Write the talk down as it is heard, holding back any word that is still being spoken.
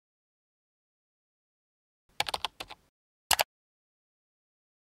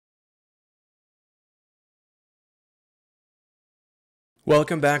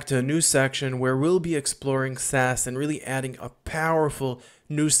Welcome back to a new section where we'll be exploring Sass and really adding a powerful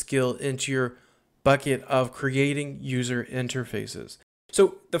new skill into your bucket of creating user interfaces.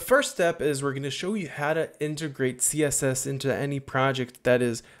 So the first step is we're going to show you how to integrate CSS into any project that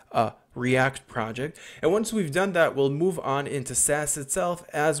is a React project. And once we've done that, we'll move on into Sass itself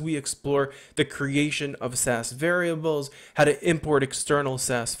as we explore the creation of Sass variables, how to import external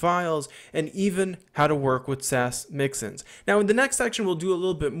Sass files, and even how to work with Sass mixins. Now in the next section, we'll do a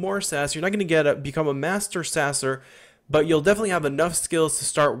little bit more Sass. You're not going to become a master Sasser, but you'll definitely have enough skills to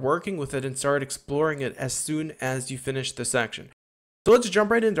start working with it and start exploring it as soon as you finish the section. So let's jump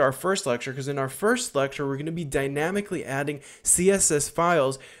right into our first lecture, because in our first lecture, we're going to be dynamically adding CSS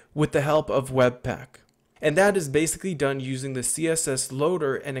files with the help of Webpack. And that is basically done using the Css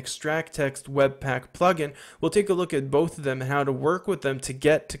Loader and extract-text-webpack-plugin. We'll take a look at both of them and how to work with them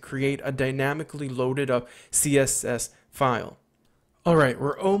to create a dynamically loaded up CSS file. Alright,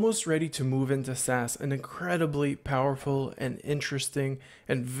 we're almost ready to move into Sass, an incredibly powerful and interesting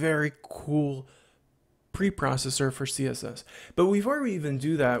and very cool preprocessor for CSS. But before we even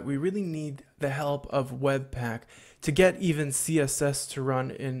do that, we really need the help of Webpack to get even CSS to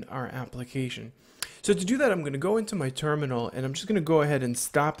run in our application. So to do that, I'm going to go into my terminal and I'm just going to go ahead and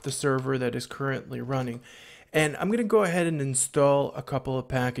stop the server that is currently running. And I'm going to go ahead and install a couple of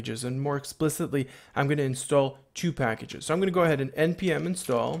packages, and more explicitly, I'm going to install two packages. So I'm going to go ahead and npm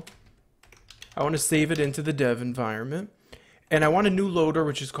install. I want to save it into the dev environment. And I want a new loader,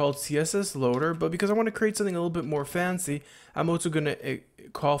 which is called Css Loader, but because I want to create something a little bit more fancy, I'm also going to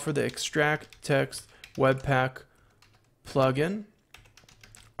call for the extract-text-webpack-plugin,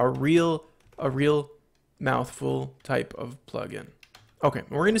 a real mouthful type of plugin. Okay,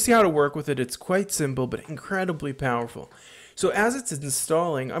 we're going to see how to work with it. It's quite simple, but incredibly powerful. So as it's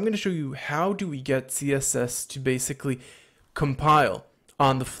installing, I'm going to show you how do we get CSS to basically compile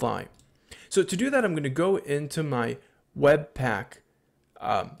on the fly. So to do that, I'm going to go into my Webpack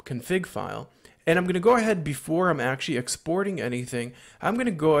config file, and I'm going to go ahead, before I'm actually exporting anything, I'm going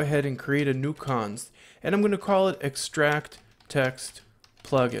to go ahead and create a new const, and I'm going to call it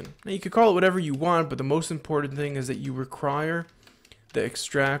extract-text-plugin. Now you can call it whatever you want, but the most important thing is that you require the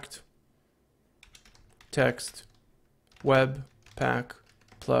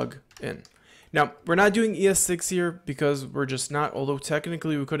extract-text-webpack-plugin. Now we're not doing ES6 here because we're just not, although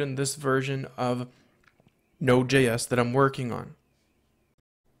technically we could in this version of Node.js that I'm working on.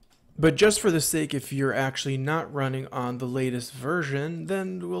 But just for the sake, if you're actually not running on the latest version,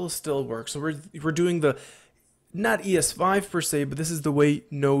 then we'll still work. So we're doing the, not ES5 per se, but this is the way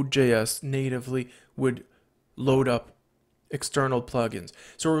Node.js natively would load up external plugins.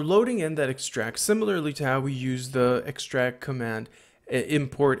 So we're loading in that extract, similarly to how we use the extract command,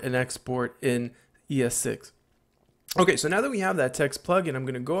 import and export in ES6. Okay, so now that we have that text plugin, I'm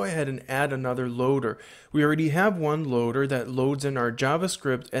going to go ahead and add another loader. We already have one loader that loads in our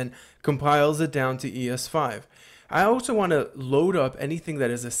JavaScript and compiles it down to ES5. I also want to load up anything that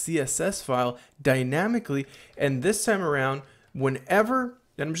is a CSS file dynamically, and this time around, whenever,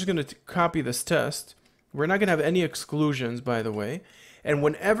 and I'm just going to copy this test, we're not going to have any exclusions, by the way. And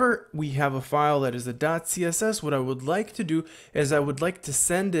whenever we have a file that is a .css, what I would like to do is I would like to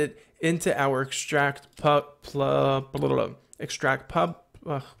send it into our extract text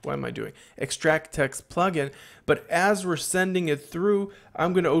plugin. But as we're sending it through,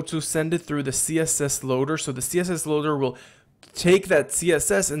 I'm going to also send it through the CSS loader. So the CSS loader will take that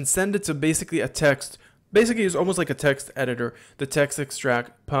CSS and send it to basically a text. Basically, it's almost like a text editor, the text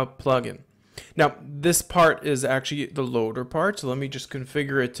extract plugin. Now, this part is actually the loader part, so let me just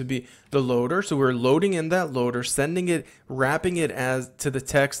configure it to be the loader. So we're loading in that loader, sending it, wrapping it as to the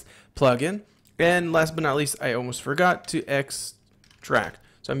text plugin. And last but not least, I almost forgot to extract.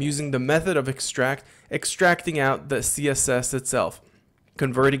 So I'm using the method of extract, extracting out the CSS itself,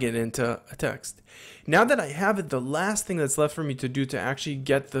 converting it into a text. Now that I have it, the last thing that's left for me to do to actually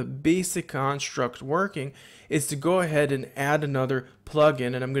get the basic construct working is to go ahead and add another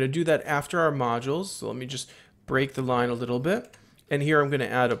plugin, and I'm going to do that after our modules. So let me just break the line a little bit, and here I'm going to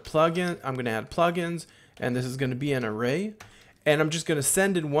add a plugin. I'm going to add plugins, and this is going to be an array, and I'm just going to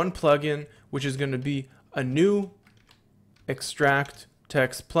send in one plugin, which is going to be a new extract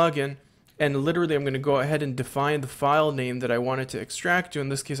text plugin. And literally, I'm going to go ahead and define the file name that I wanted to extract to. In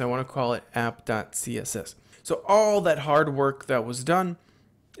this case, I want to call it app.css. So all that hard work that was done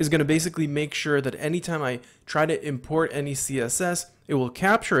is going to basically make sure that anytime I try to import any CSS, it will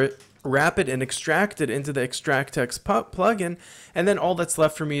capture it wrap it and extract it into the extract-text plugin, and then all that's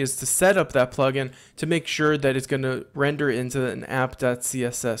left for me is to set up that plugin to make sure that it's going to render into an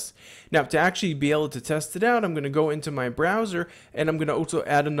app.css. Now, to actually be able to test it out, I'm going to go into my browser, and I'm going to also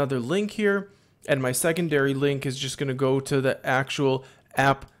add another link here, and my secondary link is just going to go to the actual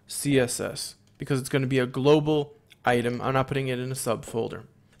app CSS because it's going to be a global item. I'm not putting it in a subfolder.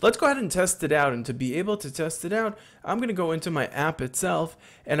 Let's go ahead and test it out, and to be able to test it out, I'm going to go into my app itself,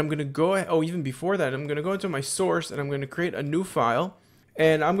 and I'm going to go, even before that, I'm going to go into my source, and I'm going to create a new file,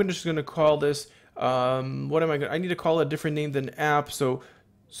 and I'm just going to call this, I need to call it a different name than app, so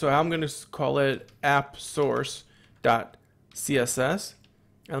I'm going to call it appsource.css,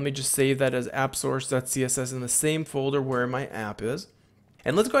 and let me just save that as appsource.css in the same folder where my app is.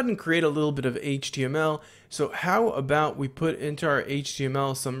 And let's go ahead and create a little bit of HTML. So how about we put into our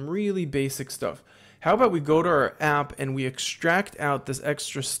HTML some really basic stuff? How about we go to our app and we extract out this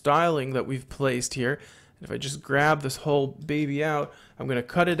extra styling that we've placed here. And if I just grab this whole baby out, I'm going to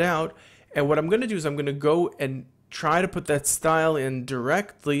cut it out. And what I'm going to do is I'm going to go and try to put that style in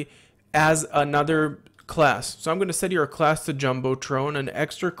directly as another class. So I'm going to set here a class to Jumbotron, an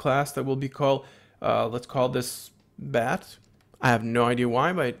extra class that will be called, let's call this bat. I have no idea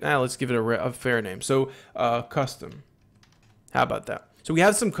why, but let's give it a fair name. So custom. How about that? So we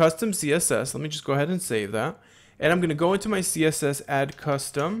have some custom CSS. Let me just go ahead and save that. And I'm going to go into my CSS, add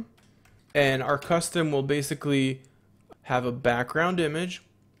custom. And our custom will basically have a background image.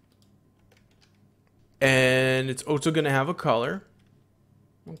 And it's also going to have a color.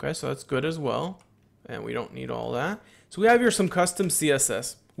 Okay, so that's good as well. And we don't need all that. So we have here some custom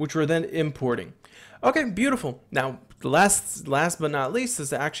CSS, which we're then importing. Okay, beautiful. Now, last but not least is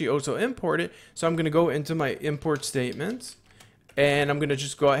to actually also import it. So I'm going to go into my import statements, and I'm going to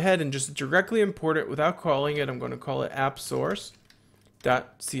just go ahead and just directly import it without calling it. I'm going to call it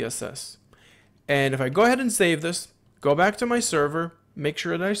appsource.css. And if I go ahead and save this, go back to my server, make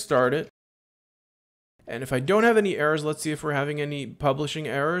sure that I start it. And if I don't have any errors, let's see if we're having any publishing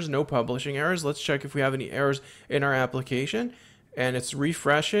errors. No publishing errors. Let's check if we have any errors in our application. And it's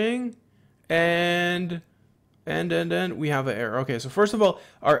refreshing. And we have an error. Okay, so first of all,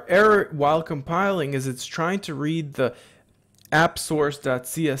 our error while compiling is it's trying to read the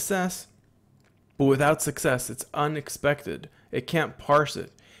appsource.css, but without success. It's unexpected. It can't parse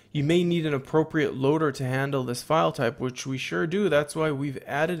it. You may need an appropriate loader to handle this file type, which we sure do. That's why we've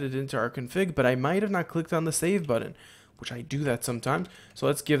added it into our config, but I might have not clicked on the save button, which I do that sometimes. So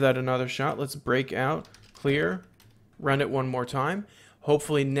let's give that another shot. Let's break out, clear, run it one more time.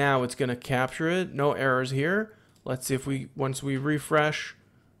 Hopefully now it's going to capture it. No errors here. Let's see if once we refresh,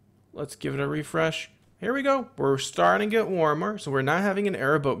 let's give it a refresh. Here we go. We're starting to get warmer, so we're not having an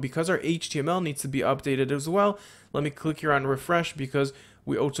error, but because our HTML needs to be updated as well, let me click here on refresh because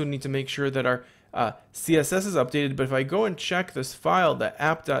we also need to make sure that our CSS is updated. But if I go and check this file, the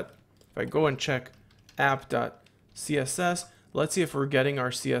if I go and check app.css, let's see if we're getting our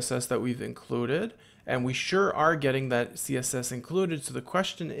CSS that we've included. And we sure are getting that CSS included. So the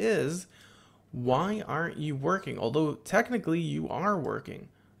question is, why aren't you working? Although technically you are working.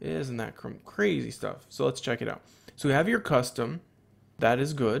 Isn't that crazy stuff? So let's check it out. So we have your custom. That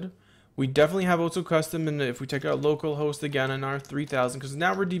is good. We definitely have also custom. And if we take out localhost again in our 3000, because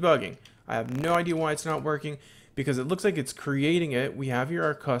now we're debugging. I have no idea why it's not working because it looks like it's creating it. We have here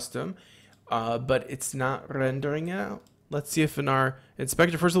our custom, but it's not rendering it out. Let's see if in our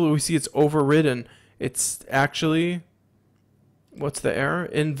inspector, first of all, we see it's overridden. It's actually, what's the error?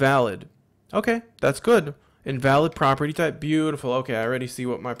 Invalid. Okay, that's good. Invalid property type. Beautiful. Okay, I already see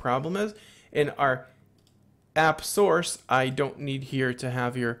what my problem is. In our app source, I don't need here to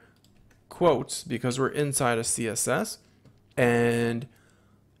have your quotes because we're inside of CSS. And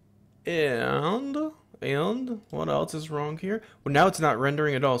what else is wrong here? Well, now it's not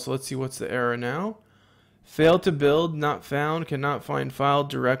rendering at all. So let's see what's the error now. Failed to build, not found, cannot find file,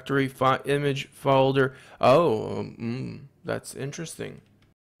 directory, image, folder. Oh, that's interesting.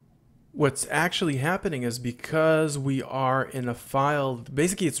 What's actually happening is because we are in a file,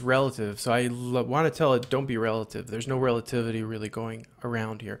 basically it's relative. So I want to tell it, don't be relative. There's no relativity really going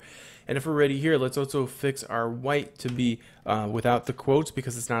around here. And if we're ready here, let's also fix our white to be without the quotes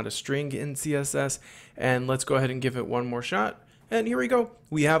because it's not a string in CSS. And let's go ahead and give it one more shot. And here we go.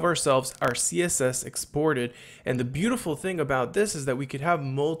 We have ourselves our CSS exported. And the beautiful thing about this is that we could have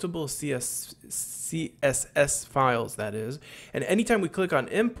multiple CSS files, that is. And anytime we click on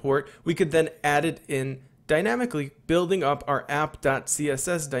import, we could then add it in dynamically, building up our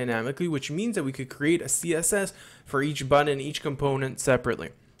app.css dynamically, which means that we could create a CSS for each button, each component separately.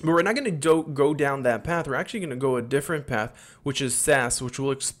 But we're not going to go down that path. We're actually going to go a different path, which is Sass, which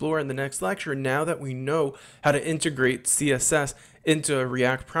we'll explore in the next lecture now that we know how to integrate CSS into a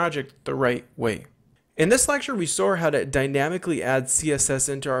React project the right way. In this lecture, we saw how to dynamically add CSS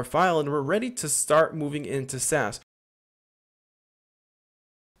into our file, and we're ready to start moving into Sass.